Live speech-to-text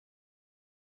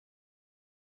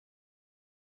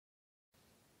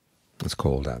It's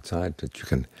cold outside, but you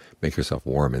can make yourself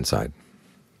warm inside.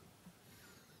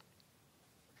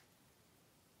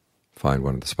 Find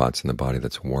one of the spots in the body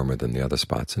that's warmer than the other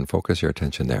spots and focus your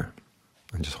attention there.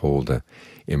 And just hold the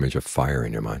image of fire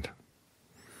in your mind.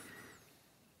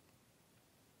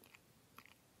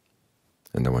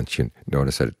 And then once you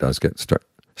notice that it does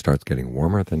starts getting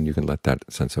warmer, then you can let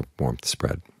that sense of warmth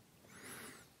spread.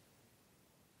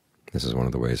 This is one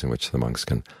of the ways in which the monks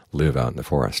can live out in the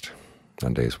forest.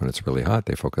 On days when it's really hot,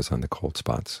 they focus on the cold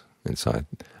spots inside.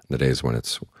 On the days when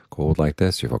it's cold like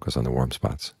this, you focus on the warm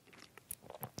spots.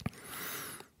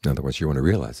 In other words, you want to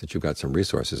realize that you've got some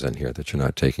resources in here that you're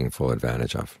not taking full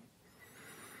advantage of.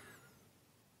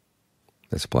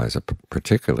 This applies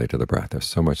particularly to the breath. There's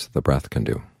so much that the breath can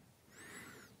do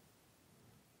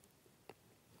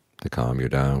to calm you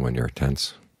down when you're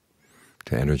tense,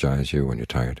 to energize you when you're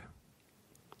tired,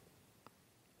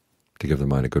 to give the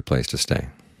mind a good place to stay.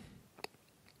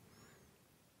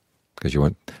 Because you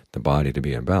want the body to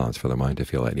be in balance for the mind to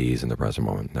feel at ease in the present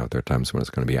moment. Now, there are times when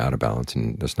it's going to be out of balance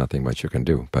and there's nothing much you can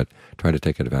do, but try to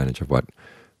take advantage of what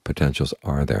potentials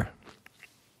are there.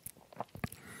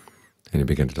 And you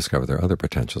begin to discover there are other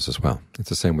potentials as well. It's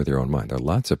the same with your own mind. There are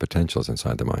lots of potentials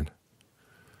inside the mind.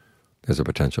 There's a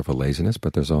potential for laziness,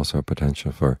 but there's also a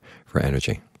potential for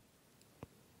energy.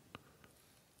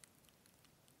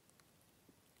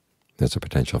 There's a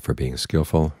potential for being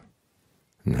skillful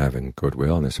and having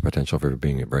goodwill, and there's a potential for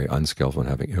being very unskillful and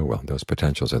having ill will. Those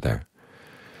potentials are there.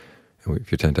 And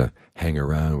if you tend to hang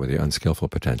around with the unskillful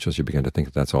potentials, you begin to think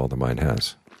that that's all the mind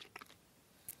has.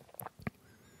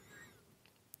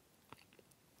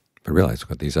 But realize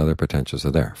what these other potentials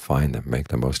are there. Find them, make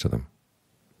the most of them.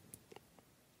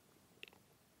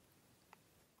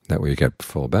 That way you get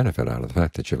full benefit out of the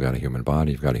fact that you've got a human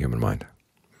body, you've got a human mind.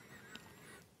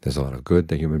 There's a lot of good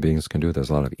that human beings can do.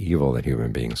 There's a lot of evil that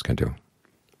human beings can do.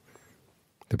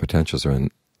 The potentials are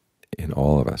in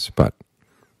all of us, but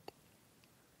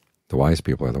the wise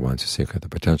people are the ones who see that the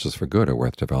potentials for good are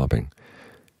worth developing,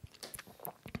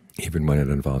 even when it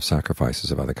involves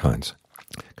sacrifices of other kinds,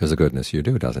 because the goodness you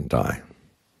do doesn't die.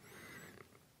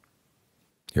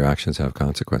 Your actions have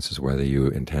consequences, whether you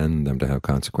intend them to have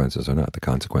consequences or not. The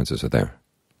consequences are there.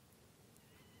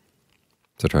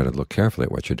 So try to look carefully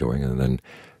at what you're doing and then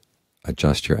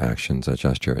adjust your actions,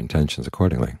 adjust your intentions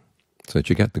accordingly, so that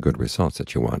you get the good results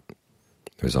that you want.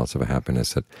 The results of a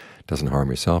happiness that doesn't harm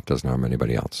yourself, doesn't harm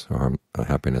anybody else, or a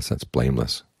happiness that's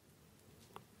blameless.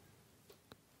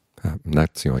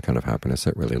 That's the only kind of happiness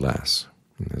that really lasts.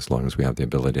 And as long as we have the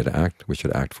ability to act, we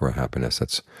should act for a happiness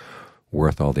that's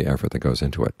worth all the effort that goes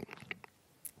into it.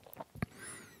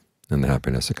 And the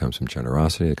happiness that comes from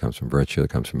generosity, that comes from virtue, that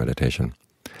comes from meditation,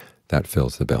 that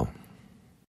fills the bill.